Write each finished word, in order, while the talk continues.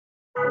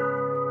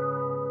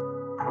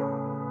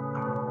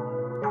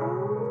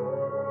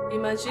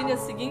Imagine a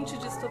seguinte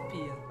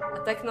distopia. A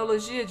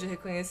tecnologia de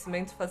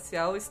reconhecimento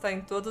facial está em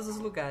todos os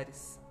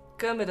lugares.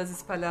 Câmeras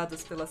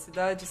espalhadas pela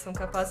cidade são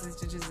capazes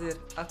de dizer,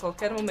 a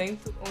qualquer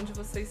momento, onde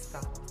você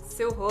está.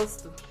 Seu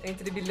rosto,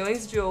 entre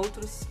bilhões de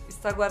outros,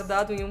 está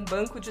guardado em um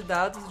banco de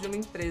dados de uma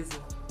empresa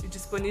e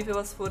disponível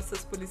às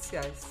forças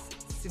policiais.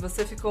 Se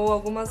você ficou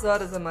algumas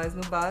horas a mais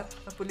no bar,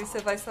 a polícia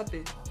vai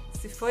saber.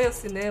 Se foi ao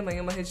cinema em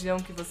uma região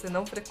que você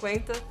não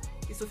frequenta,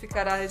 isso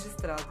ficará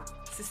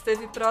registrado. Se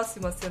esteve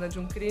próximo à cena de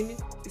um crime,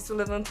 isso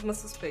levanta uma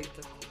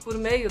suspeita. Por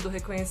meio do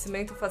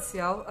reconhecimento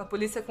facial, a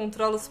polícia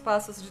controla os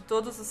passos de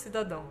todos os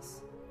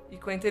cidadãos. E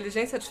com a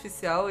inteligência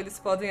artificial, eles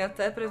podem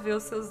até prever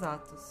os seus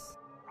atos.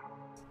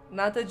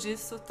 Nada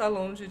disso está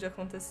longe de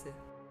acontecer.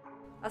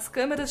 As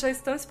câmeras já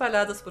estão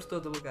espalhadas por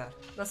todo lugar.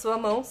 Na sua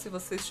mão, se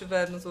você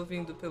estiver nos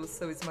ouvindo pelo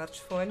seu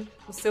smartphone,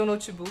 no seu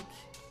notebook,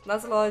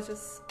 nas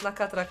lojas, na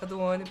catraca do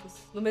ônibus,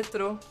 no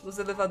metrô, nos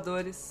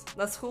elevadores,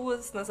 nas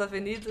ruas, nas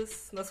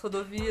avenidas, nas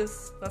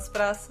rodovias, nas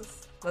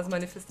praças, nas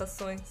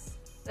manifestações.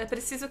 É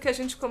preciso que a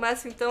gente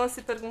comece então a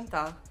se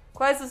perguntar: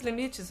 quais os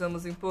limites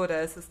vamos impor a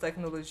essas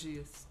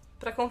tecnologias?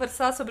 Para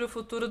conversar sobre o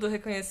futuro do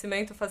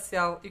reconhecimento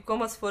facial e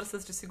como as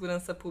forças de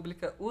segurança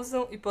pública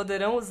usam e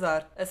poderão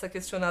usar essa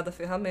questionada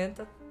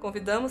ferramenta,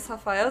 convidamos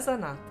Rafael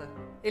Zanata.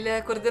 Ele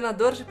é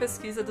coordenador de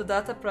pesquisa do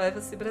Data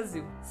Privacy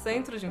Brasil,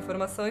 Centro de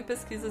Informação e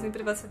Pesquisas em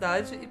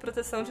Privacidade e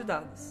Proteção de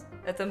Dados.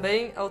 É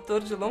também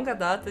autor de longa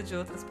data de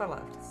Outras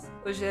Palavras.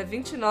 Hoje é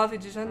 29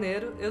 de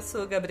janeiro, eu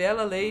sou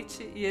Gabriela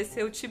Leite e esse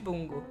é o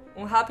Tibungo,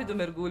 um rápido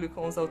mergulho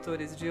com os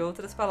autores de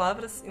Outras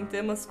Palavras em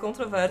temas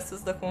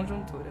controversos da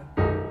conjuntura.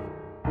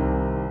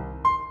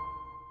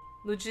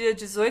 No dia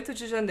 18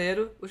 de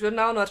janeiro, o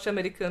jornal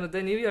norte-americano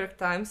The New York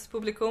Times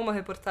publicou uma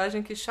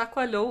reportagem que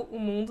chacoalhou o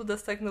mundo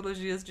das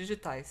tecnologias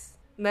digitais.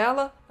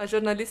 Nela, a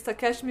jornalista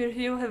Kashmir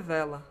Hill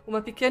revela: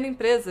 uma pequena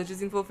empresa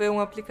desenvolveu um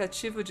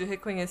aplicativo de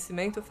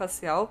reconhecimento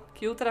facial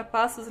que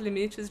ultrapassa os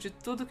limites de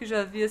tudo que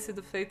já havia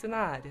sido feito na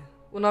área.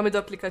 O nome do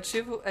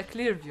aplicativo é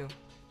Clearview.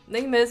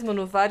 Nem mesmo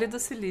no Vale do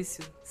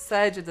Silício,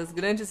 sede das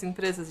grandes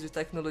empresas de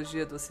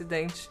tecnologia do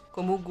Ocidente,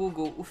 como o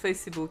Google, o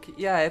Facebook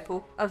e a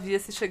Apple, havia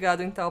se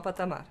chegado em tal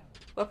patamar.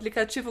 O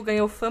aplicativo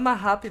ganhou fama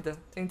rápida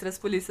entre as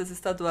polícias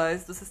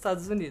estaduais dos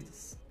Estados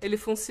Unidos. Ele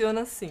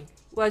funciona assim: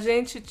 o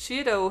agente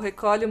tira ou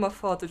recolhe uma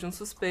foto de um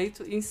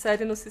suspeito e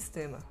insere no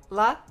sistema.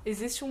 Lá,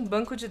 existe um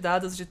banco de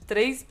dados de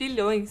 3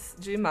 bilhões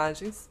de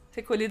imagens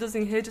recolhidos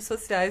em redes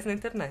sociais na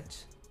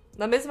internet.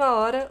 Na mesma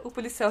hora, o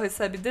policial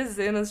recebe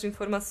dezenas de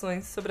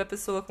informações sobre a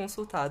pessoa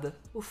consultada.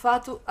 O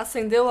fato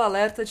acendeu o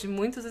alerta de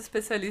muitos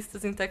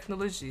especialistas em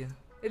tecnologia.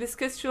 Eles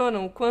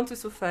questionam o quanto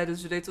isso fere os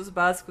direitos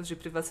básicos de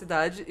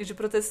privacidade e de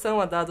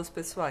proteção a dados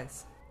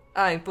pessoais.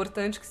 É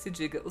importante que se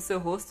diga, o seu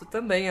rosto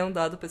também é um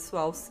dado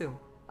pessoal seu.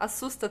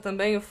 Assusta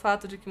também o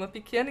fato de que uma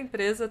pequena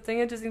empresa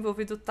tenha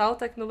desenvolvido tal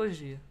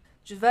tecnologia.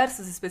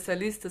 Diversos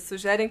especialistas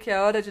sugerem que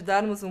é hora de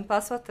darmos um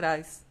passo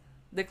atrás,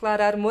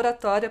 declarar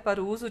moratória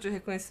para o uso de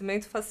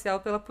reconhecimento facial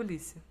pela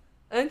polícia.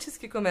 Antes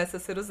que comece a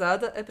ser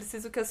usada, é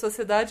preciso que a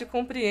sociedade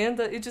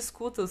compreenda e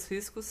discuta os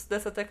riscos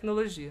dessa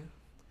tecnologia.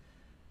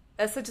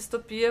 Essa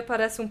distopia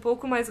parece um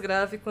pouco mais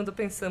grave quando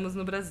pensamos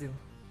no Brasil.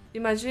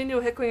 Imagine o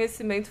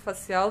reconhecimento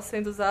facial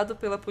sendo usado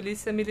pela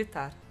polícia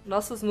militar.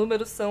 Nossos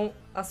números são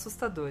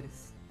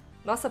assustadores.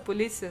 Nossa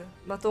polícia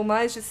matou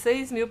mais de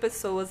 6.000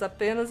 pessoas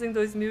apenas em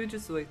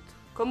 2018.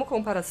 Como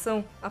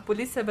comparação, a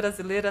polícia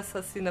brasileira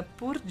assassina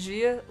por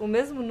dia o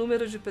mesmo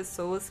número de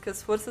pessoas que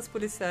as forças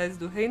policiais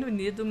do Reino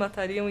Unido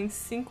matariam em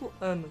 5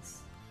 anos.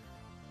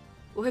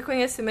 O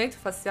reconhecimento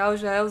facial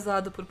já é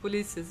usado por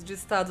polícias de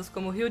estados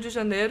como Rio de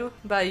Janeiro,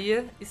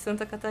 Bahia e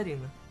Santa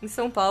Catarina. Em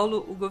São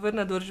Paulo, o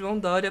governador João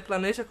Dória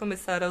planeja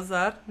começar a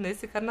usar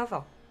nesse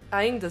carnaval.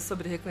 Ainda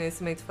sobre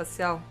reconhecimento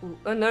facial, o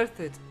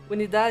Unearthed,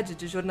 unidade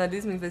de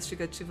jornalismo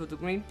investigativo do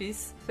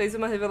Greenpeace, fez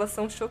uma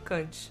revelação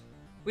chocante.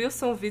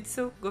 Wilson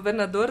Witzel,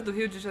 governador do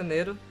Rio de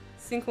Janeiro,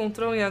 se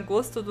encontrou em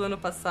agosto do ano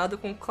passado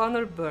com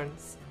Conor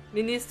Burns,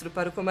 ministro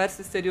para o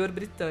Comércio Exterior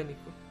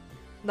britânico.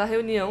 Na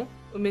reunião,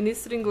 o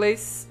ministro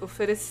inglês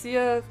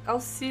oferecia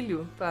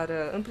auxílio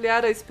para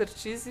ampliar a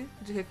expertise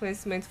de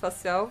reconhecimento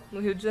facial no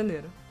Rio de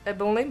Janeiro. É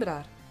bom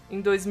lembrar, em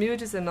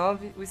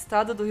 2019, o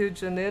estado do Rio de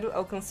Janeiro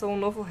alcançou um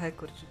novo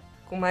recorde,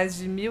 com mais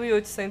de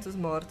 1.800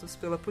 mortos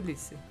pela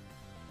polícia.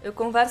 Eu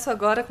converso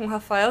agora com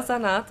Rafael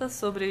Zanata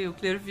sobre o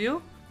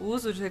Clearview, o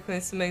uso de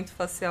reconhecimento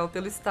facial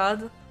pelo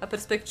Estado, a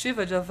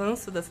perspectiva de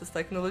avanço dessas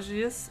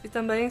tecnologias e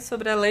também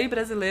sobre a lei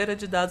brasileira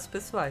de dados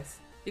pessoais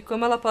e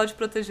como ela pode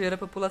proteger a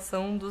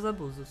população dos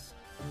abusos.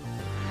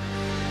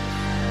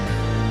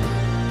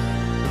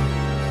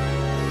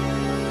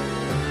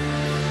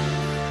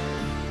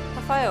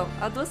 Rafael,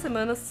 há 2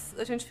 semanas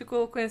a gente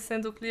ficou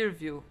conhecendo o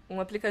Clearview, um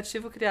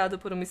aplicativo criado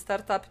por uma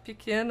startup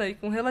pequena e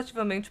com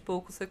relativamente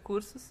poucos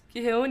recursos, que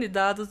reúne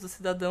dados dos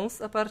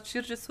cidadãos a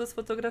partir de suas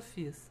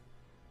fotografias.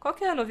 Qual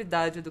que é a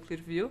novidade do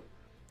Clearview?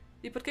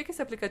 E por que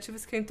esse aplicativo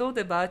esquentou o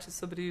debate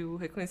sobre o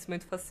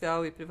reconhecimento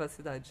facial e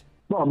privacidade?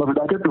 Bom, a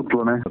novidade é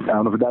dupla, né?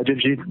 A novidade é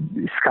de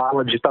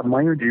escala de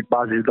tamanho de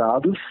base de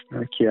dados,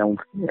 né, que é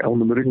um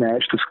número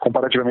inédito,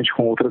 comparativamente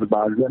com outras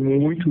bases, é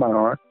muito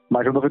maior.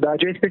 Mas a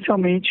novidade é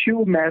especialmente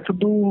o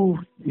método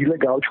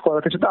ilegal de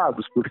coleta de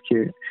dados,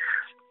 porque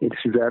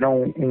eles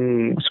fizeram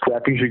um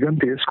scrapping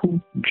gigantesco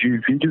de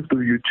vídeos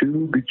do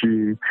YouTube,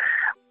 de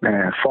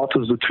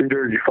fotos do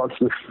Twitter, de fotos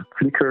do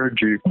Flickr,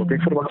 de qualquer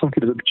informação que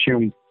eles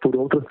obtinham por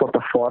outras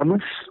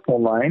plataformas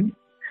online,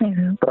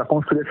 para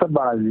construir essa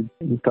base.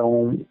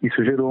 Então,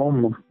 isso gerou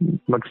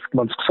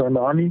uma discussão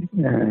enorme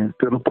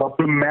pelo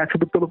próprio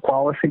método pelo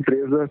qual essa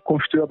empresa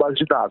construiu a base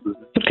de dados.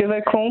 Porque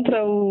vai contra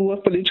a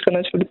política,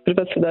 né, de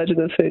privacidade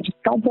das redes.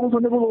 É um ponto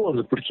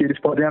nebuloso, porque eles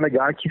podem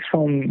alegar que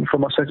são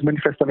informações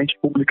manifestamente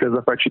públicas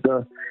a partir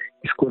da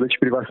escolha de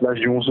privacidade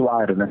de um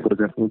usuário, né? Por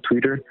exemplo, no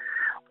Twitter,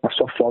 a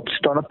sua foto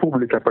se torna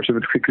pública a partir do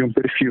que cria um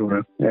perfil,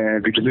 né?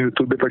 Vídeos no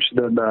YouTube, a partir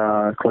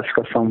da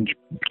classificação de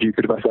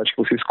privacidade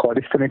que você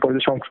escolhe, você também pode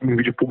deixar um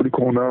vídeo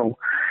público ou não.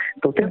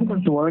 Então tem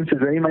algumas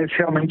nuances aí, mas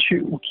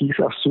realmente o que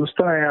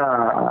assusta é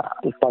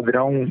o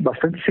padrão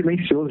bastante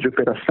silencioso de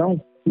operação.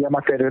 E a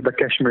matéria da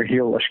Kashmir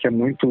Hill, acho que é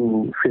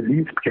muito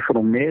feliz, porque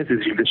foram meses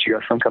de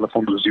investigação que ela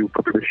conduziu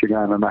para poder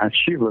chegar na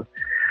narrativa.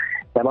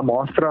 Ela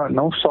mostra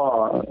não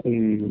só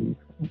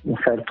um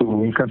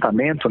certo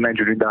encantamento, né,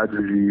 de unidades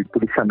de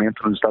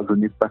policiamento nos Estados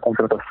Unidos da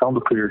contratação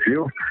do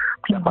Clearview,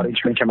 que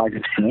aparentemente é mais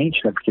eficiente,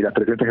 né, porque ele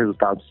apresenta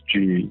resultados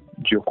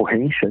de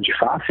ocorrência, de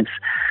faces,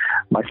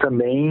 mas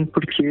também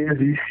porque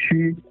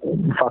existe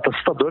um fato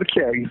assustador, que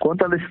é,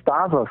 enquanto ela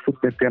estava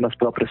submetendo as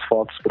próprias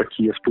fotos para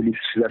que as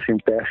polícias fizessem um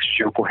teste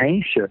de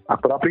ocorrência, a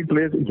própria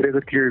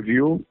empresa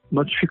Clearview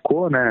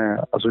notificou,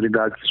 né, as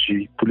unidades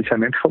de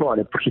policiamento e falou: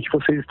 olha, por que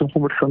vocês estão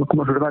conversando com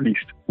uma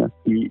jornalista? Né?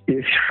 E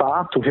esse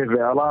fato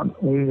revela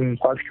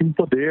quase que um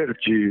poder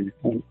de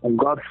um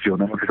Godfeel,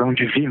 né, uma visão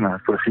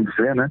divina, por assim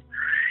dizer, né?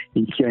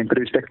 Em que a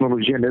empresa de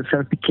tecnologia, mesmo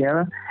sendo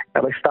pequena,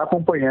 ela está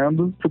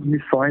acompanhando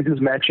submissões e os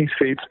matchings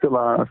feitos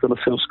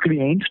pelos seus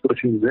clientes, por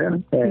assim dizer,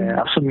 né?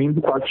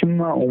 Assumindo quase que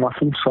uma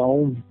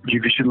função de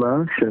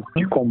vigilância,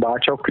 de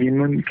combate ao crime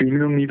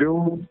no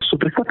nível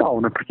superestatal,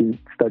 né? Porque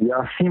estaria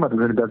acima das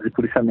unidades de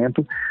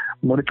policiamento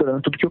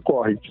monitorando tudo que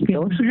ocorre.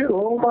 Então isso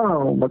gerou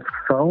uma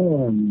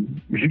discussão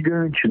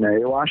gigante, né?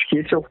 Eu acho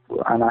que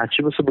a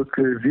narrativa sobre o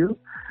Clearview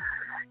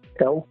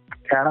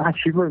é a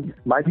narrativa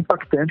mais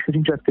impactante que a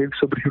gente já teve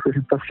sobre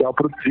representação facial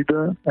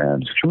produzida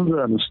nos últimos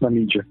anos na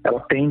mídia. Ela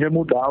tende a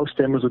mudar os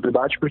termos do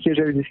debate porque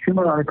já existia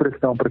uma enorme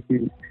pressão para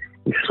que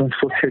esse assunto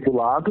fosse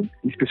regulado,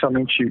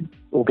 especialmente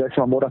houvesse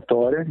uma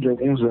moratória de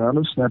alguns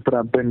anos, né,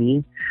 para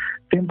banir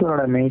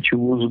temporariamente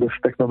o uso dessas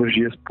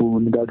tecnologias por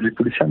unidades de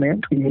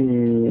policiamento.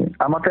 E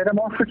a matéria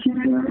mostra que,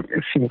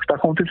 assim, o que está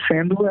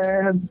acontecendo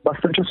é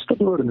bastante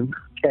assustador, né?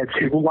 É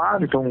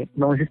desregulado, então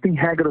não existem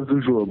regras do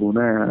jogo,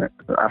 né?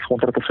 As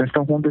contratações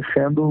estão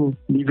acontecendo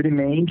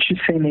livremente,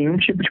 sem nenhum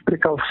tipo de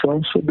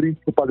precaução sobre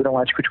o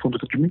padrão ético de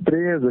conduta de uma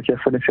empresa, que é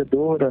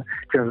fornecedora,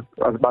 que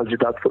as bases de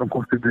dados foram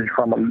construídas de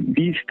forma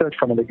lícita, de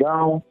forma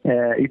legal,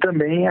 e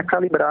também a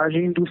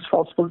calibragem dos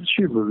falsos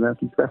positivos, né? O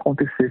que vai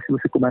acontecer se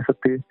você começa a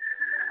ter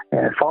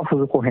falsas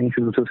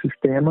ocorrências no seu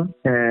sistema,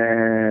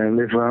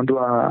 levando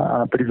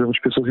à prisão de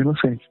pessoas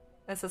inocentes.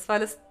 Essas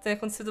falhas têm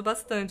acontecido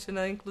bastante,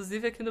 né?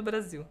 Inclusive aqui no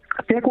Brasil.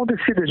 Tem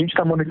acontecido, a gente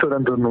está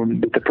monitorando no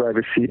Data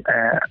Privacy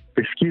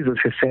pesquisas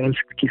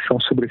recentes que são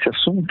sobre esse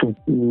assunto,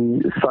 e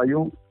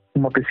saiu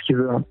uma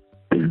pesquisa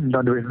da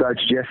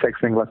Universidade de Essex,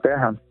 na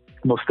Inglaterra,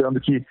 mostrando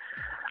que,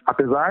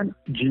 apesar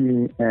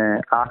de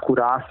a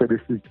acurácia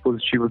desses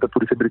dispositivos da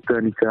polícia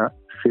britânica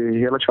ser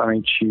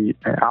relativamente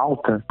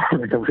alta,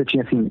 então você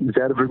tinha assim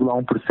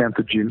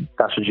 0,1% de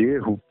taxa de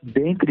erro,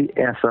 dentre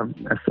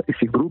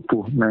esse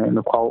grupo, né,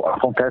 no qual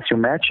acontece o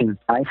matching,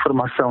 a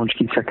informação de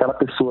que se aquela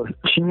pessoa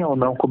tinha ou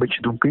não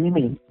cometido um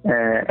crime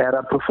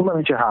era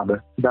profundamente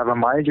errada, dava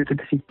mais de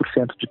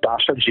 85% de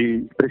taxa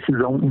de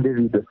precisão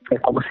indevida. É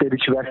como se ele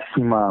tivesse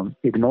assim,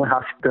 ele não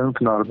errasse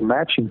tanto na hora do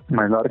matching,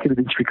 mas na hora que ele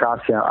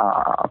identificasse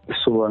a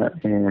pessoa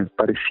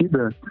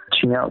parecida,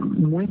 tinha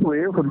muito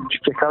erro de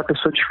que aquela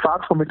pessoa de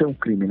fato cometeu um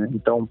crime, né?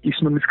 Então,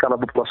 isso numa escala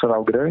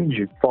populacional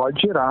grande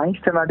pode gerar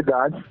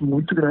externalidades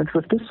muito grandes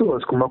para as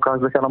pessoas, como é o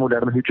caso daquela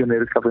mulher no Rio de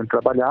Janeiro que estava indo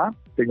trabalhar,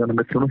 pegando o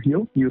metrô no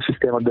Rio, e o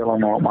sistema dela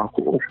uma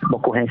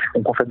ocorrência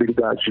com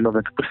confiabilidade de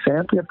 90%,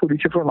 e a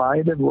polícia foi lá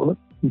e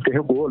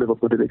interrogou, levou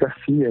para a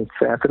delegacia,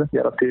 etc. E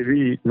ela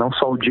teve não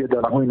só o dia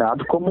dela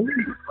arruinado, como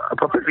a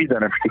própria vida,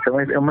 né? Porque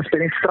é uma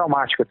experiência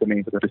traumática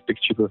também, da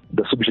perspectiva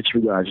da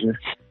subjetividade, né?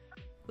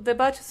 O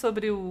debate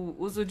sobre o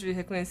uso de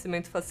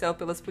reconhecimento facial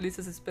pelas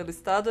polícias e pelo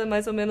Estado é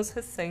mais ou menos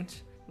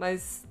recente.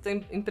 Mas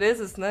tem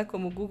empresas, né,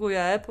 como o Google e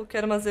a Apple, que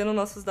armazenam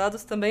nossos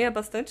dados também há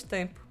bastante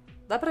tempo.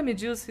 Dá para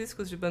medir os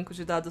riscos de bancos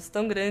de dados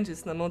tão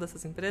grandes na mão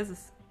dessas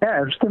empresas?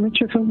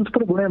 Justamente esse é um dos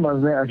problemas,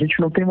 né? A gente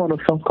não tem uma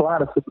noção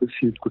clara sobre os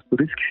riscos.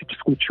 Por isso que se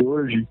discute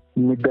hoje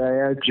uma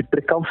ideia de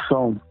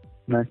precaução,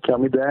 né, que é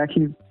uma ideia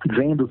que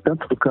vem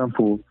tanto do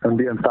campo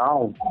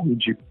ambiental e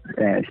de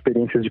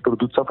experiências de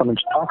produtos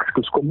altamente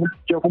tóxicos, como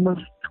de algumas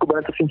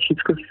descobertas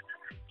científicas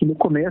que no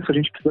começo a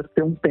gente precisa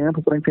ter um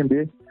tempo para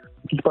entender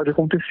o que pode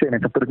acontecer, né?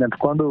 Então, por exemplo,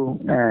 quando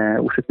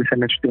o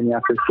sequenciamento de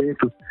DNA foi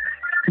feito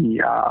e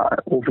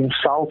houve um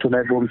salto,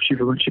 né,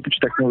 evolutivo no tipo de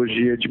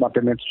tecnologia de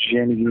mapeamento de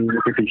genes em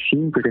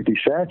 85,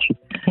 87,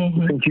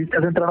 os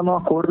cientistas entraram num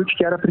acordo de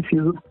que era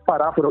preciso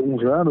parar por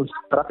alguns anos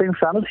para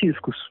pensar nos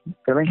riscos,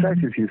 elencar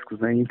esses riscos,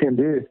 né, e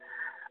entender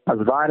as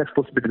várias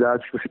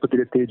possibilidades que você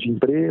poderia ter de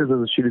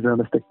empresas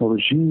utilizando essa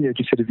tecnologia,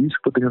 de serviços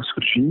que poderiam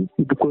surgir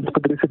e do quanto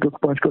poderia ser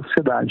preocupante para a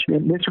sociedade. E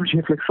nesse tipo de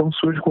reflexão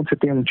surge quando você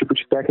tem um tipo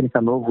de técnica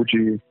novo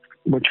de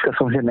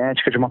modificação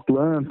genética de uma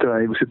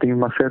planta e você tem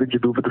uma série de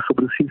dúvidas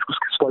sobre os riscos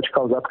que isso pode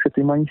causar porque você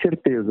tem uma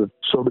incerteza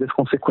sobre as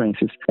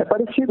consequências. É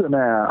parecido,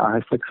 né, a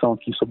reflexão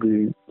aqui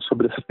sobre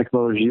essas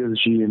tecnologias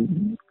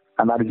de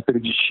análise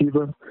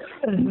preditiva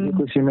e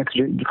reconhecimento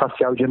de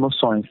facial de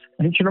emoções.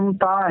 A gente não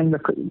está ainda,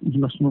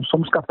 nós não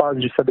somos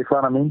capazes de saber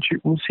claramente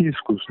os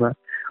riscos, né?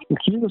 O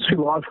que os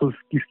filósofos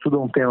que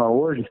estudam o tema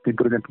hoje, tem,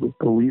 por exemplo,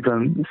 o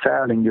Ivan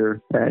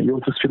Salinger e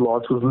outros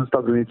filósofos nos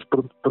Estados Unidos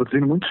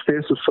produzindo muitos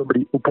textos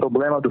sobre o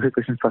problema do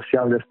reconhecimento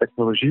facial dessas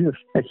tecnologias,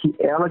 é que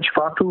ela, de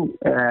fato,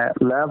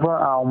 leva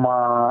a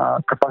uma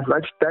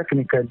capacidade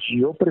técnica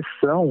de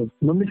opressão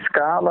numa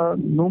escala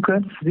nunca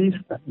antes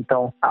vista.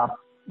 Então, a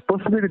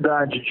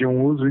possibilidade de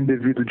um uso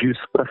indevido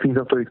disso para fins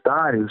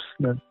autoritários,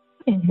 né,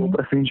 ou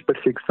para fins de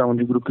perseguição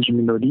de grupos de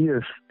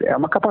minorias, é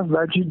uma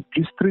capacidade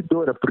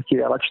destruidora, porque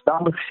ela te dá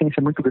uma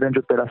eficiência muito grande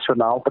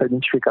operacional para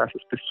identificar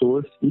essas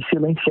pessoas e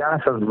silenciar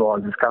essas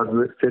vozes,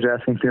 caso seja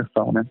essa a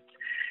intenção, né?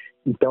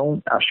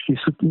 Então, acho que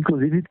isso,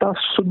 inclusive, está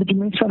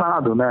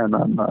subdimensionado, né,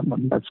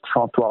 na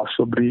discussão atual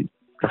sobre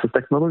essas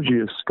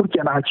tecnologias, porque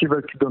a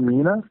narrativa que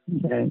domina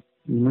em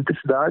muitas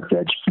cidades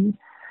é de que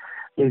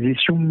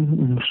existe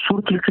um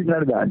surto de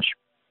criminalidade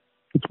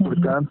e que,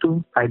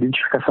 portanto, a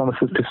identificação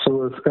dessas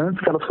pessoas antes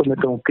que elas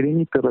cometam o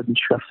crime pela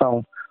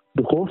identificação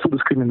do rosto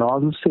dos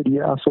criminosos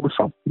seria a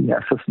solução.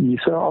 E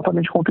isso é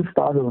altamente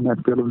contestável, né,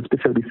 pelos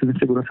especialistas em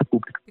segurança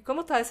pública. E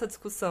como está essa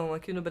discussão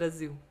aqui no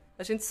Brasil?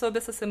 A gente soube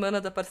essa semana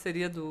da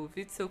parceria do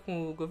Witzel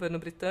com o governo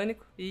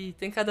britânico e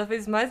tem cada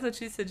vez mais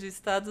notícia de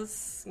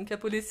estados em que a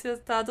polícia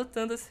está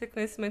adotando esse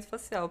reconhecimento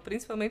facial,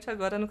 principalmente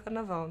agora no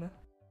Carnaval, né?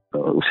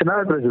 O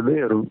cenário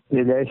brasileiro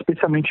ele é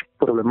especialmente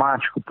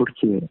problemático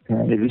porque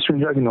existe um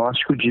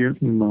diagnóstico de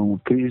uma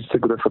crise de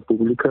segurança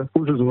pública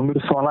cujos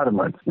números são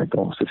alarmantes. Né?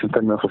 Então,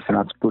 60 mil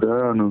assassinatos por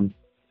ano,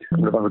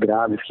 problemas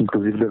graves que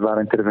inclusive levaram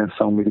à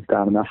intervenção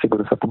militar na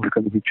segurança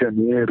pública do Rio de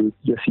Janeiro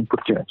e assim por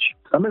diante.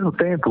 Ao mesmo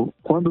tempo,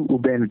 quando o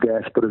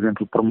BNDES, por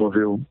exemplo,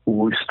 promoveu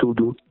o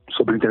estudo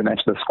sobre a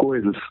internet das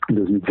coisas em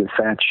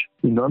 2017,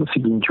 e no ano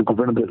seguinte o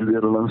governo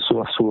brasileiro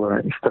lançou a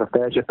sua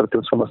estratégia para a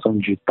transformação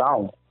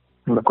digital,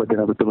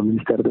 coordenada pelo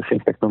Ministério da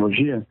Ciência e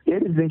Tecnologia,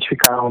 eles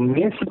identificaram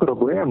nesse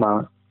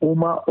problema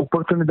uma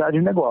oportunidade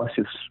de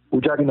negócios. O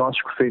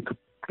diagnóstico feito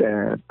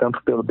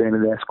tanto pelo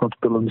BNDES quanto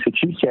pelo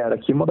MCT, que era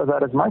que uma das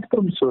áreas mais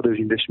promissoras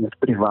de investimento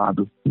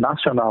privado,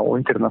 nacional ou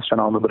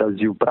internacional no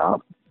Brasil para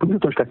o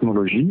setor de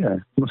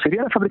tecnologia, não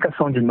seria a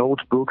fabricação de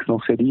notebooks, não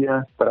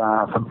seria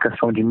para a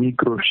fabricação de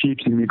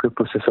microchips e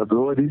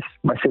microprocessadores,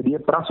 mas seria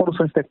para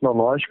soluções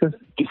tecnológicas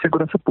de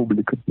segurança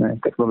pública, né?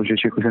 Tecnologias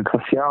de reconhecimento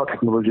facial,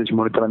 tecnologias de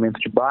monitoramento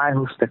de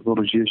bairros,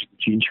 tecnologias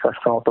de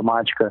indicação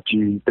automática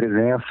de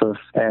presenças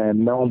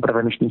não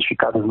previamente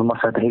identificadas numa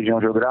certa região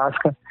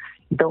geográfica.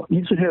 Então,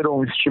 isso gerou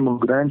um estímulo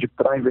grande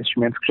para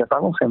investimentos que já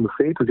estavam sendo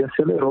feitos e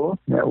acelerou,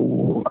 né,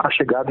 a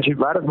chegada de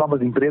várias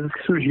novas empresas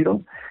que surgiram,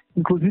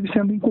 inclusive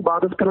sendo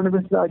incubadas pela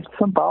Universidade de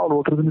São Paulo,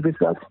 outras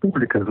universidades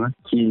públicas, né?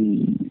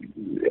 Que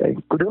é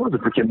curioso,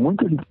 porque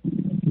muitas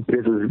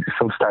empresas que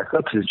são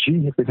startups de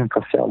reconhecimento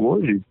facial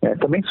hoje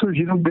também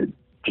surgiram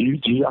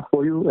de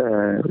apoio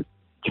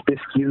de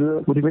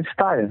pesquisa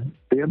universitária,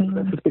 dentro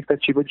dessa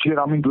expectativa de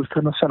gerar uma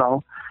indústria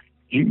nacional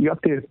de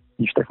IoT,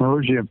 de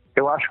tecnologia.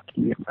 Eu acho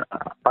que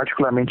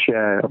particularmente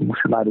é um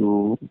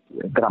cenário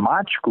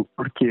dramático,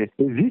 porque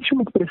existe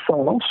uma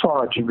pressão não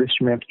só de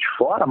investimento de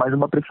fora, mas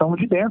uma pressão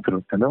de dentro,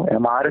 entendeu? É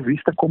uma área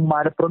vista como uma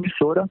área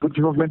promissora do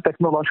desenvolvimento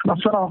tecnológico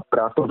nacional,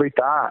 para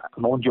aproveitar a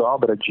mão de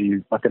obra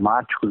de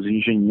matemáticos e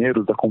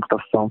engenheiros da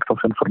computação que estão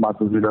sendo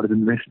formados nas melhores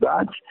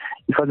universidades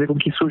e fazer com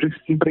que surjam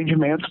esses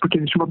empreendimentos, porque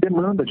existe uma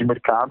demanda de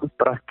mercado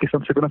para a questão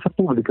de segurança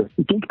pública.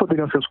 E quem que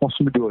poderiam ser os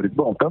consumidores?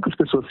 Bom, tanto as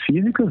pessoas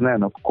físicas, né,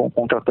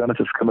 contratando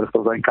essas câmeras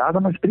para usar em casa,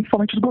 mas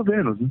principalmente os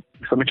governos, né?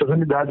 Principalmente as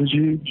unidades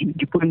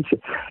de polícia.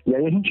 E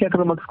aí a gente entra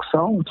numa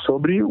discussão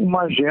sobre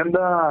uma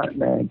agenda,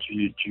 né,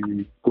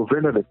 de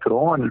governo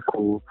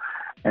eletrônico,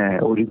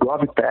 ou de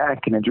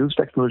GovTech, né, de uso de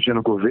tecnologia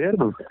no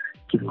governo,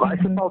 que vai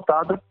ser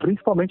pautada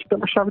principalmente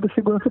pela chave da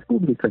segurança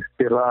pública,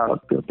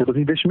 pelos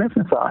investimentos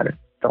nessa área.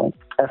 Então,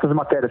 essas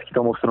matérias que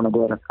estão mostrando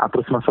agora a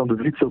aproximação do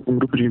Witzel com um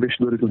grupo de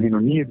investidores do Reino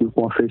Unido,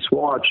 com a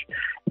FaceWatch,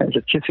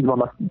 já tinha saído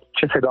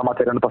uma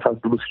matéria no passado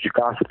do Lúcio de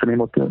Castro também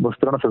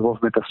mostrando essas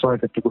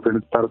movimentações entre o governo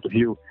do Estado do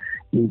Rio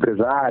e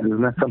empresários,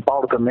 né? São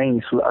Paulo também,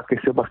 isso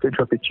aqueceu bastante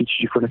o apetite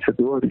de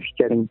fornecedores que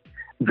querem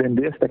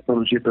vender essa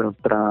tecnologia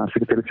para a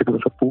Secretaria de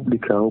Segurança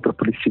Pública ou para a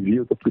Polícia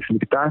Civil, para a Polícia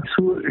Militar.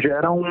 Isso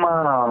gera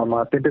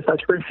uma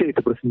tempestade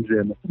perfeita, por assim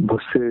dizer, né?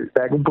 Você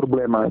pega um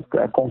problema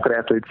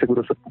concreto aí de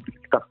segurança pública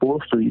que está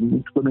posto e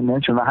muito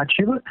dominante na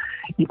narrativa,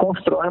 e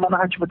constrói uma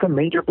narrativa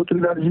também de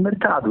oportunidades de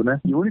mercado, né?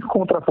 E o único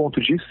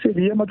contraponto disso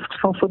seria uma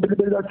discussão sobre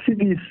liberdades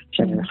civis,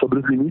 sobre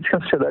os limites que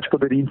a sociedade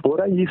poderia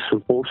impor a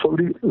isso, ou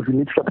sobre os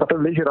limites que a própria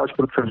Lei Geral de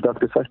Proteção de Dados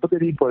Pessoais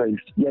poderia impor a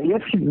isso. E aí,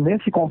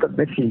 nesse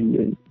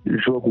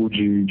jogo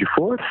de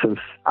forças,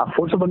 a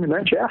força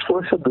dominante é a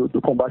força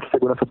do combate à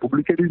segurança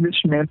pública e do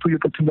investimento e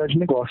oportunidade de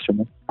negócio,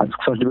 né? A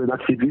discussão de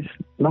liberdades civis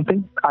não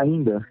tem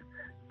ainda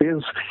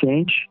peso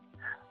suficiente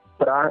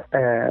para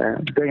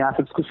ganhar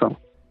essa discussão.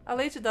 A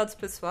Lei de Dados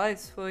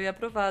Pessoais foi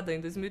aprovada em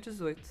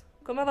 2018.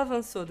 Como ela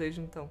avançou desde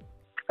então?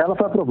 Ela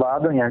foi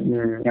aprovada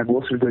em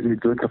agosto de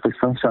 2018, ela foi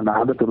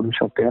sancionada pelo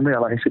Michel Temer,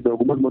 ela recebeu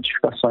algumas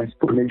modificações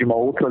por meio de uma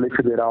outra lei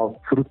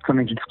federal, fruto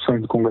também de discussões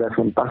do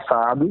Congresso ano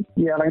passado,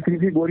 e ela entra em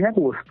vigor em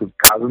agosto,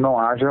 caso não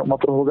haja uma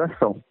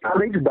prorrogação. A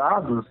Lei de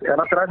Dados,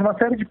 ela traz uma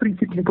série de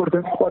princípios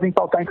importantes que podem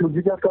pautar,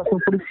 inclusive, a atuação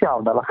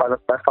policial. Ela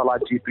vai falar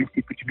de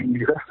princípio de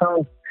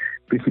minimização,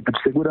 princípio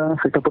de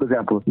segurança. Então, por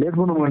exemplo,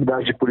 mesmo numa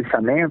unidade de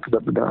policiamento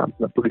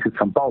da Polícia de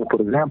São Paulo, por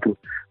exemplo,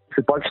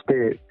 você pode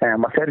ter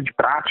uma série de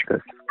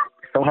práticas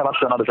estão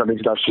relacionadas à lei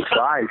de dados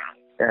pessoais,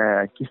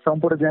 que são,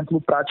 por exemplo,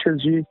 práticas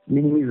de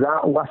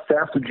minimizar o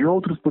acesso de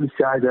outros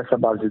policiais a essa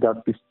base de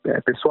dados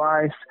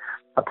pessoais,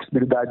 a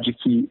possibilidade de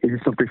que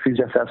existam perfis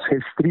de acesso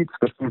restritos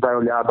para quem vai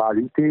olhar a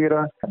base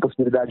inteira, a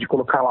possibilidade de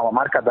colocar lá uma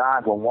marca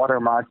d'água, um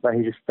watermark que vai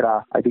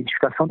registrar a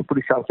identificação do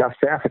policial que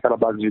acessa aquela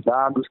base de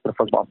dados para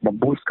fazer uma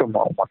busca,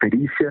 uma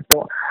perícia.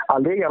 Então, a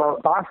lei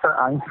ela passa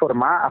a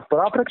informar a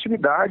própria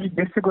atividade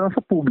de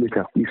segurança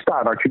pública. Isso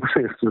está no artigo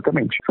 6º,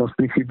 exatamente. São os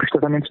princípios de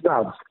tratamento de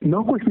dados.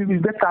 Não com esse nível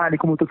de detalhe,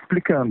 como eu estou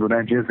explicando,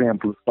 né, de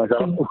exemplos, mas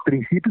os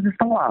princípios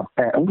estão lá.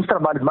 Um dos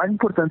trabalhos mais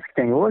importantes que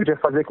tem hoje é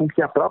fazer com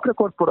que a própria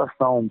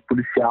corporação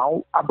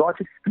policial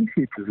adote esses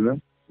princípios, né?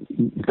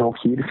 Então,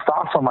 que eles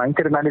façam uma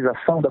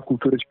internalização da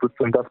cultura de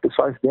proteção de dados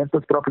pessoais dentro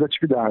das próprias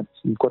atividades,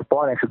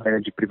 incorporem essa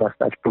ideia de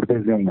privacidade por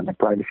desenho, né,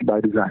 privacy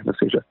by design, ou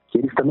seja, que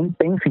eles também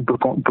pensem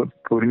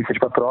por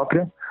iniciativa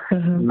própria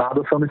na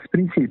adoção desses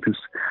princípios.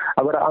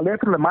 Agora, a lei é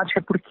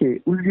problemática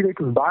porque os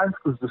direitos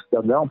básicos do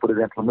cidadão, por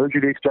exemplo, o meu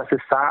direito de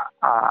acessar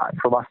a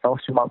informação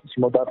se o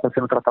meu dado está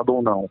sendo tratado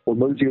ou não, o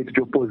meu direito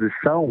de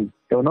oposição,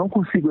 eu não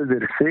consigo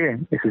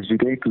exercer esses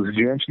direitos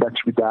diante da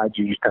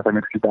atividade de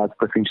tratamento de dados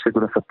para fins de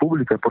segurança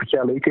pública, porque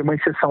a lei tem uma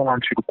exceção no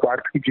artigo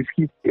 4º que diz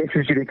que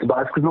esses direitos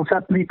básicos não se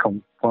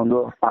aplicam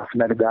quando a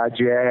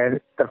finalidade é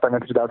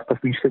tratamento de dados para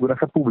fins de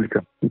segurança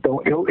pública.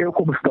 Então, eu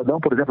como cidadão,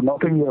 por exemplo, não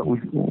tenho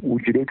o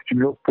direito de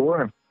me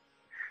opor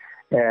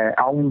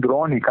a um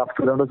drone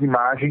capturando as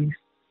imagens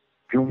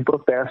de um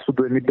protesto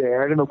do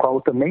MBL, no qual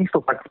eu também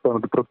estou participando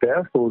do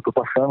protesto, ou estou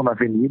passando na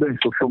avenida,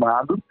 estou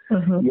filmado,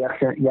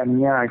 e a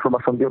minha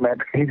informação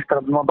biométrica é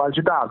registrada numa base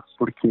de dados.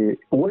 Porque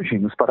hoje,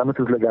 nos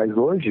parâmetros legais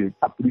hoje,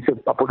 a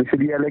polícia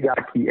iria alegar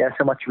que essa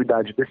é uma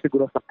atividade de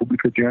segurança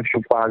pública diante de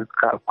um quadro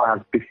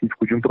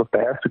específico de um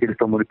protesto que eles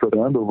estão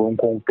monitorando ou vão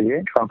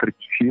conter de forma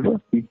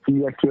preventiva, e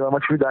que aqui é uma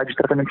atividade de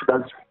tratamento de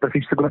dados para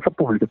fins de segurança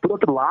pública. Por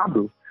outro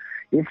lado,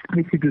 esses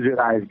princípios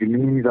gerais de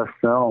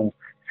minimização,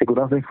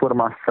 segurança da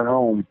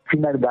informação,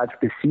 finalidade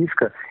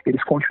específica,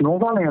 eles continuam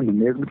valendo,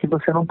 mesmo que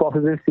você não possa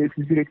exercer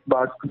esses direitos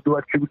básicos do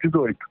artigo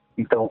 18.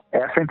 Então,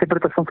 essa é a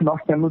interpretação que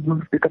nós temos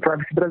no Data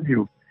Privacy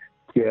Brasil,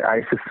 que é a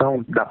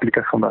exceção da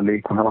aplicação da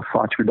lei com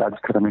relação à atividade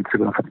de tratamento de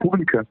segurança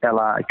pública,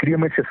 ela cria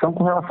uma exceção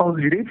com relação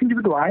aos direitos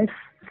individuais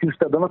que o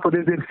cidadão vai poder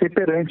exercer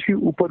perante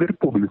o poder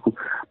público,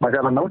 mas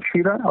ela não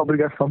tira a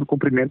obrigação do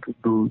cumprimento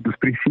dos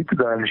princípios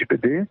da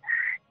LGPD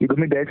e do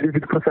MIDET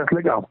devido ao processo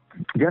legal.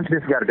 Diante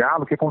desse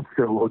gargalo, o que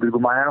aconteceu? O Rodrigo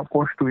Maia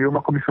constituiu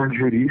uma comissão de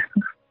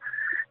juristas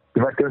e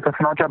vai ter até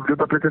final de abril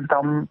para apresentar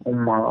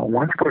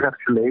um anteprojeto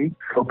de lei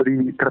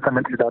sobre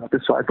tratamento de dados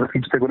pessoais para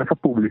fins de segurança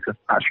pública.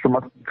 Acho que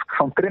uma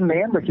discussão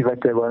tremenda que vai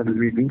ter agora em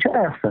 2020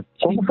 é essa.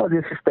 Como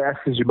fazer esses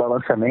testes de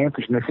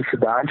balanceamento, de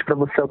necessidade, para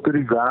você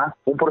autorizar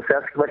um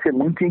processo que vai ser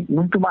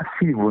muito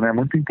massivo, né?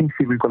 Muito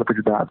intensivo em coleta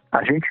de dados.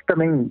 A gente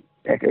também,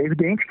 é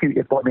evidente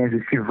que podem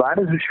existir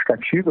várias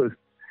justificativas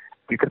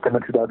de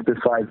tratamento de dados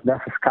pessoais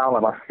nessa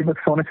escala massiva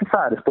que são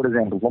necessárias. Por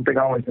exemplo, vamos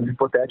pegar um exemplo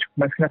hipotético,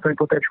 mas que não é tão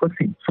hipotético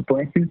assim.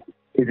 Suponha que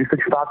exista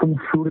de fato um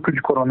surto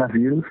de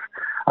coronavírus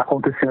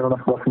acontecendo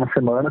nas próximas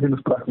semanas e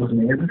nos próximos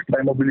meses, que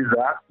vai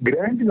mobilizar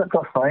grandes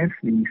atuações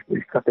e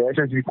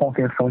estratégias de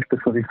contenção de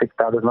pessoas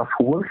infectadas nas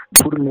ruas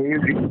por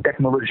meio de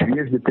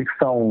tecnologias de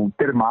detecção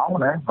termal,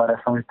 né,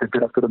 variação de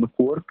temperatura no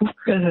corpo,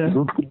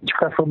 junto com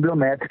identificação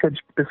biométrica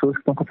de pessoas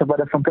que estão com essa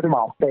variação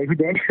termal. É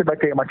evidente que você vai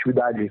ter uma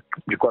atividade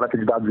de coleta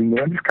de dados em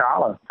grande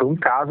escala, por um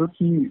caso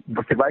que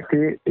você vai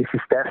ter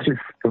esses testes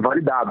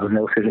validados,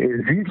 né, ou seja,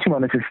 existe uma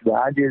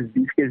necessidade,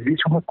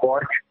 existe um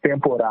recorte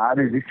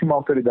temporário, existe uma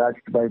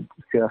autoridade que vai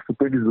ser a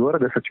supervisora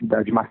dessa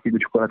atividade massiva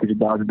de coleta de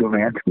dados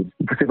biométricos,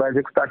 e você vai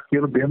executar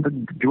aquilo dentro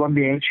de um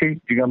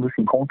ambiente, digamos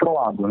assim,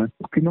 controlado, né?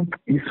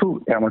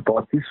 Isso é uma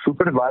hipótese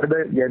super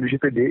válida e a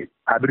LGPD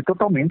abre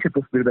totalmente a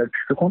possibilidade que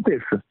isso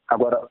aconteça.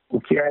 Agora,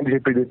 o que a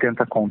LGPD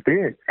tenta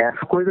conter é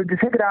essa coisa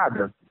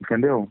desregrada,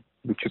 entendeu?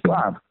 Do tipo,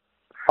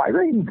 faz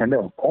aí,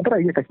 entendeu? Compra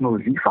aí a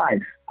tecnologia e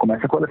faz.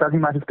 Começa a coletar as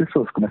imagens das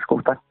pessoas, começa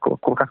a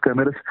colocar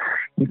câmeras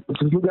em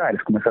todos os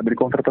lugares, começa a abrir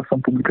contratação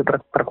pública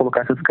para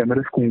colocar essas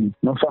câmeras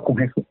não só com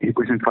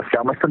reconhecimento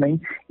facial, mas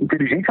também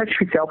inteligência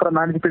artificial para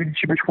análise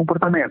preditiva de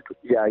comportamento.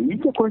 E aí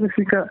que a coisa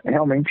fica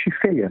realmente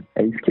feia.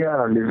 É isso que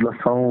a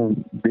legislação,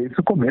 desde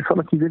o começo,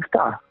 ela quis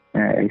evitar.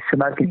 É esse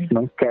cenário que a gente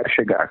não quer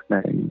chegar,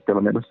 né? E, pelo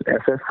menos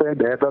essa foi a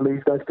ideia da lei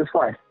de dados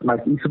pessoais.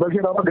 Mas isso vai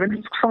gerar uma grande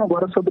discussão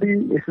agora sobre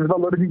esses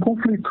valores em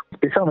conflito,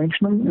 especialmente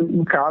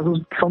em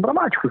casos que são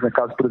dramáticos, né?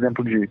 Casos, por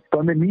exemplo, de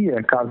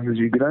pandemia, casos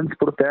de grandes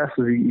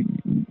protestos e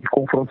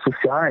confrontos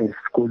sociais,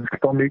 coisas que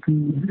estão meio que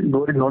no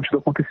horizonte do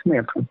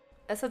acontecimento.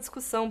 Essa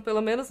discussão,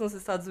 pelo menos nos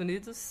Estados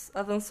Unidos,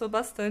 avançou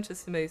bastante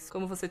esse mês,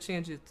 como você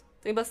tinha dito.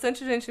 Tem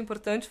bastante gente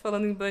importante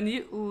falando em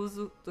banir o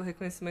uso do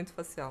reconhecimento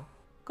facial.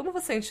 Como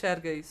você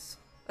enxerga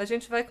isso? A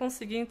gente vai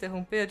conseguir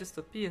interromper a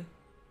distopia?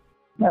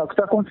 O que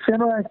está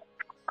acontecendo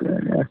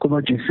como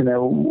eu disse, né,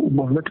 o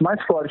movimento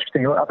mais forte que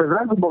tem,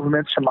 apesar do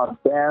movimento chamado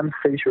Ban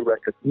Facial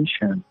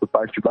Recognition, por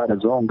parte de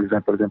várias ONGs,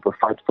 né, por exemplo,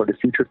 a Fight for the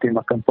Future tem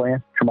uma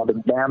campanha chamada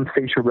Ban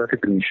Facial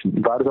Recognition.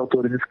 Vários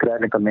autores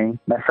escrevem também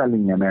nessa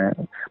linha, né?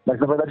 Mas,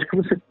 na verdade, o que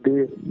você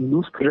vê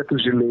nos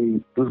projetos de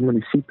lei dos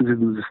municípios e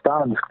dos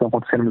estados que estão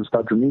acontecendo nos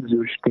Estados Unidos, e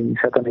hoje tem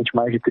certamente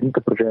mais de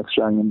 30 projetos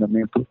já em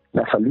andamento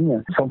nessa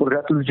linha, são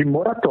projetos de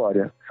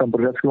moratória. São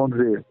projetos que vão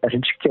dizer, a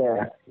gente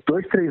quer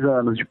 2, 3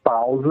 anos de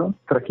pausa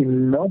para que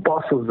não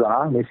possa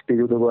usar nesse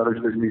período agora de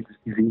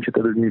 2020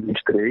 até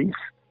 2023,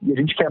 e a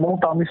gente quer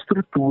montar uma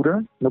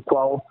estrutura no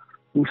qual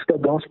os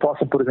cidadãos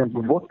possam, por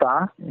exemplo,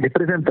 votar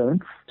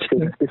representantes,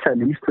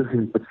 especialistas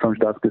em proteção de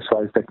dados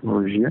pessoais e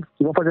tecnologia,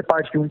 que vão fazer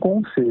parte de um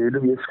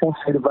conselho, e esse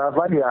conselho vai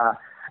avaliar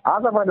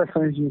as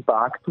avaliações de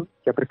impacto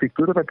que a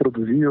prefeitura vai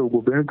produzir, ou o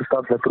governo do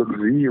estado vai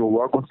produzir, ou o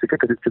órgão de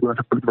Secretaria de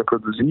Segurança Pública vai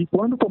produzir,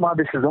 quando tomar a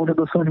decisão de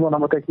adoção de uma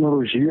nova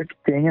tecnologia que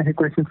tenha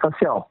reconhecimento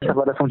facial. Essa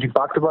avaliação de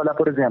impacto vai olhar,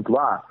 por exemplo,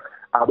 a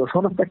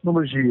adoção dessa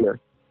tecnologia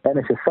é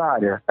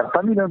necessária? Ela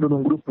está mirando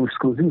num grupo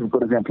exclusivo,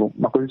 por exemplo,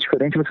 uma coisa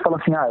diferente, você fala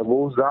assim, eu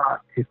vou usar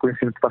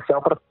reconhecimento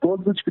facial para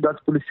todas as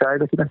atividades policiais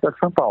aqui na cidade de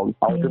São Paulo.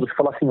 Aí você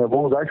fala assim, eu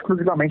vou usar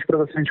exclusivamente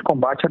para ações de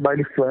combate a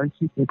baile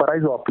funk em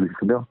Paraisópolis,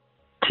 entendeu?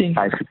 Sim.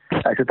 Aí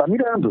você está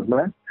mirando,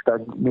 né? Você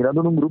está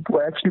mirando num grupo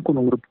étnico,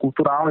 num grupo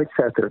cultural,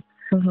 etc.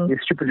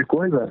 Esse tipo de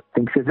coisa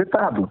tem que ser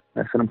vetado,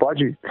 né? Você não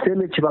pode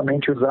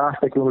seletivamente usar as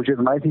tecnologias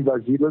mais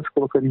invasivas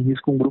colocando em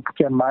risco um grupo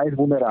que é mais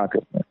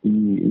vulnerável, né?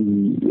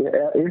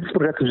 Esses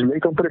projetos de lei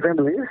estão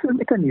prevendo esses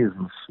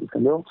mecanismos,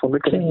 entendeu? São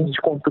mecanismos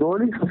de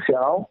controle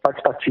social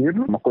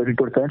participativo, uma coisa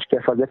importante que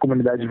é fazer a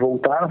comunidade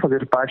voltar a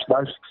fazer parte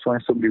das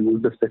discussões sobre o uso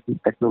das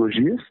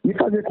tecnologias e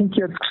fazer com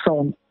que a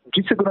discussão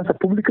de segurança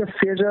pública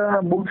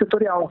seja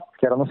multissetorial,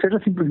 que ela não seja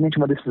simplesmente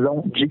uma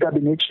decisão de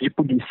gabinete de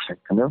polícia,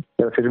 entendeu?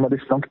 Que ela seja uma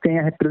decisão que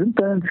tenha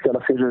representantes, que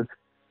ela seja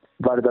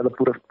validada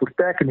por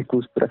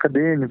técnicos, por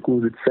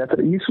acadêmicos, etc.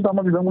 E isso dá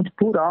uma visão muito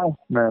plural,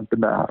 né,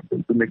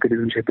 do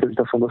mecanismo de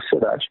representação da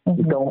sociedade.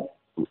 Então,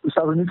 os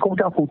Estados Unidos, como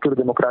tem uma cultura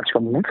democrática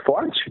muito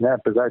forte, né,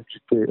 apesar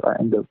de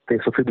ainda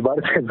ter sofrido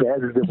vários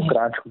reveses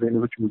democráticos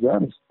nos últimos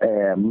anos,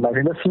 mas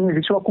ainda assim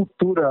existe uma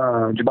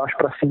cultura de baixo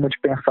para cima de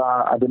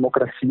pensar a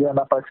democracia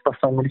na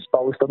participação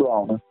municipal ou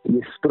estadual, né? E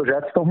esses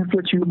projetos estão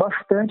refletindo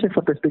bastante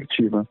essa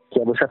perspectiva, que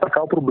é você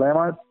atacar o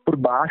problema por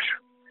baixo,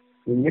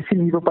 nesse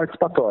nível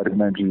participatório,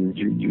 né,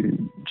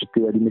 de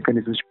ter ali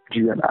mecanismos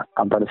de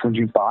avaliação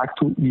de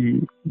impacto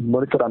e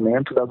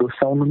monitoramento da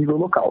adoção no nível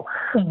local.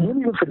 No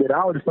nível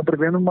federal, eles estão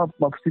prevendo uma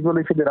possível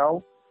lei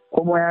federal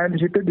como é a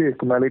LGPD,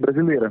 como é a lei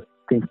brasileira.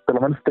 Tem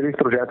pelo menos 3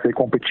 projetos aí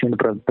competindo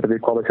para ver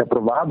qual vai ser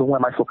aprovado. Um é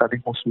mais focado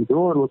em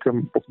consumidor, o outro é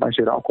um pouco mais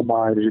geral, como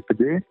a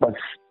LGPD. Mas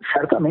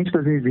certamente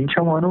 2020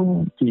 é um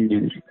ano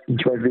que a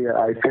gente vai ver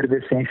a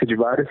efervescência de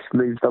várias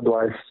leis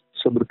estaduais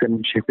sobre o tema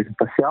de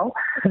reconhecimento facial.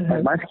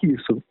 Mas mais que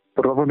isso,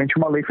 provavelmente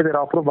uma lei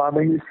federal aprovada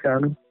ainda esse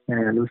ano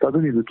nos Estados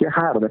Unidos, o que é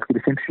raro, né? Porque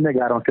eles sempre se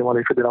negaram a ter uma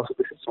lei federal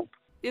sobre esse assunto.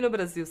 E no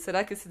Brasil,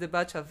 será que esse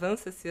debate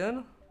avança esse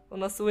ano? O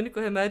nosso único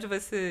remédio vai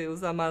ser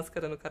usar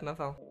máscara no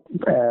carnaval?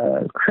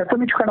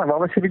 Certamente o carnaval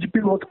vai servir de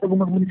piloto para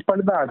algumas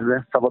municipalidades,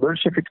 né? Salvador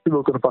já tinha feito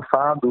piloto ano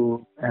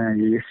passado,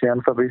 e esse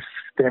ano talvez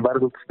tenha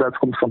várias outras cidades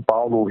como São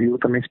Paulo ou Rio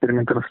também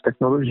experimentando essas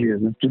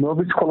tecnologias, né? De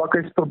novo, isso coloca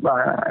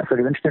essa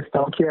grande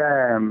questão que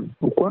é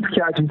o quanto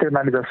que há de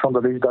internalização da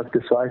lei de dados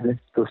pessoais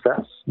nesses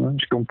processos, né?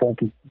 Acho que é um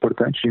ponto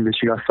importante de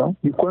investigação,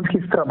 e o quanto que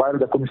esse trabalho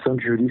da comissão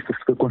de juristas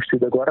que foi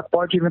constituída agora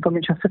pode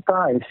eventualmente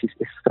afetar esses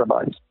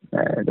trabalhos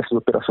dessas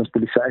operações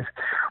policiais,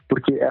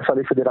 porque essa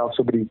lei federal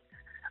sobre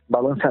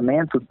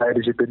balanceamento da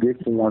LGPD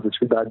com as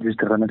atividades de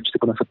tratamento de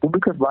segurança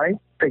pública vai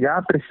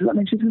pegar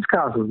precisamente esses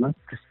casos, né?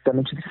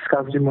 Precisamente esses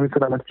casos de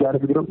monitoramento de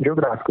áreas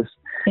geográficas.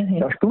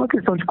 Eu acho que uma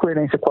questão de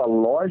coerência com a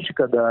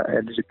lógica da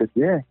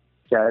LGPD,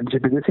 que a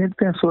LGPD sempre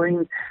pensou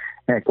em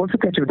Quando você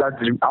tem atividades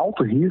de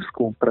alto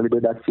risco para a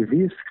liberdade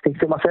civis, tem que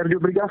ter uma série de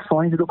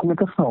obrigações de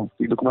documentação.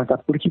 E documentar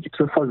por que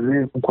precisa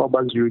fazer, com qual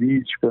base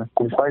jurídica,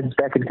 com quais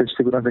técnicas de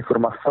segurança da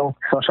informação,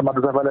 que são as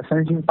chamadas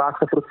avaliações de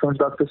impacto da produção de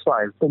dados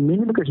pessoais. O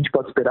mínimo que a gente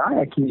pode esperar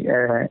é que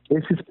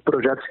esses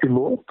projetos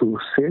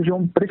pilotos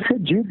sejam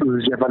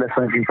precedidos de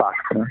avaliações de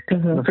impacto, né?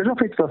 Não sejam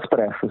feitos às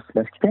pressas,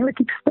 mas que tenham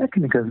equipes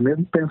técnicas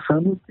mesmo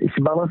pensando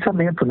esse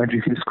balanceamento, né, de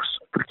riscos.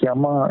 Porque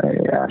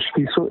acho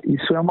que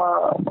isso é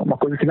uma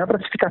coisa que não é para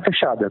se ficar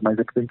fechada, mas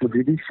é para,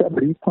 inclusive, se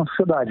abrir com a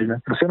sociedade, né?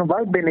 Você não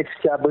vai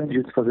beneficiar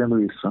bandidos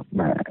fazendo isso,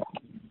 né?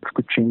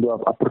 Discutindo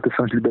a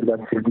proteção de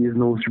liberdade civis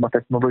no uso de uma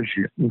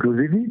tecnologia.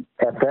 Inclusive,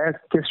 é até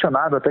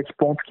questionado até que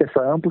ponto que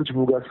essa ampla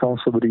divulgação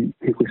sobre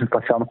reconhecimento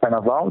facial no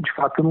carnaval, de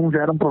fato, não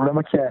gera um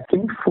problema que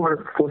quem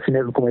fosse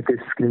mesmo cometer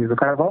esses crimes no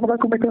carnaval, não vai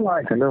cometer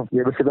lá, entendeu? E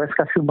aí você vai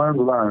ficar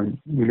filmando lá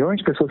milhões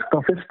de pessoas que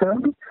estão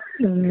festando,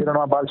 gerando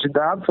uma base de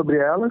dados sobre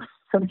elas,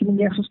 sendo que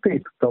ninguém é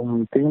suspeito.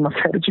 Então, tem uma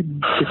série de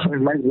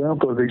questões mais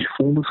amplas aí de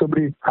fundo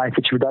sobre a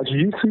efetividade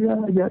disso e a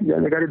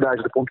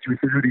legalidade do ponto de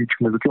vista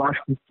jurídico. Mas o que eu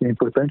acho que é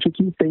importante é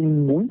que tem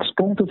muitos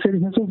pontos a serem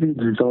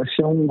resolvidos. Então,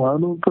 esse é um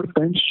ano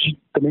importante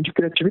também de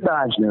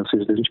criatividade, né? Ou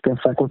seja, da gente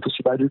pensar enquanto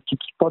sociedade o que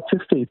pode ser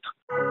feito.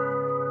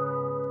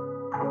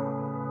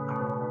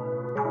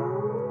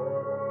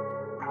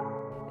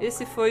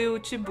 Esse foi o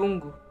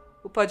Tibungo,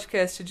 o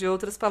podcast de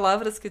Outras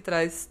Palavras que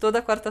traz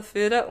toda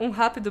quarta-feira um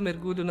rápido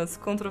mergulho nas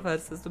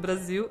controvérsias do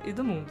Brasil e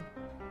do mundo.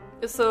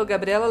 Eu sou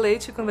Gabriela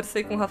Leite e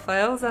conversei com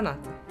Rafael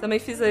Zanata. Também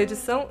fiz a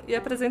edição e a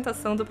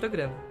apresentação do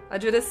programa. A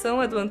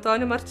direção é do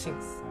Antônio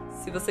Martins.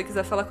 Se você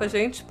quiser falar com a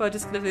gente, pode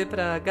escrever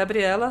para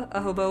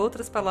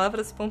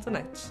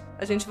gabriela@outraspalavras.net.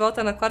 A gente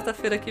volta na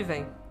quarta-feira que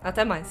vem.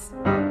 Até mais!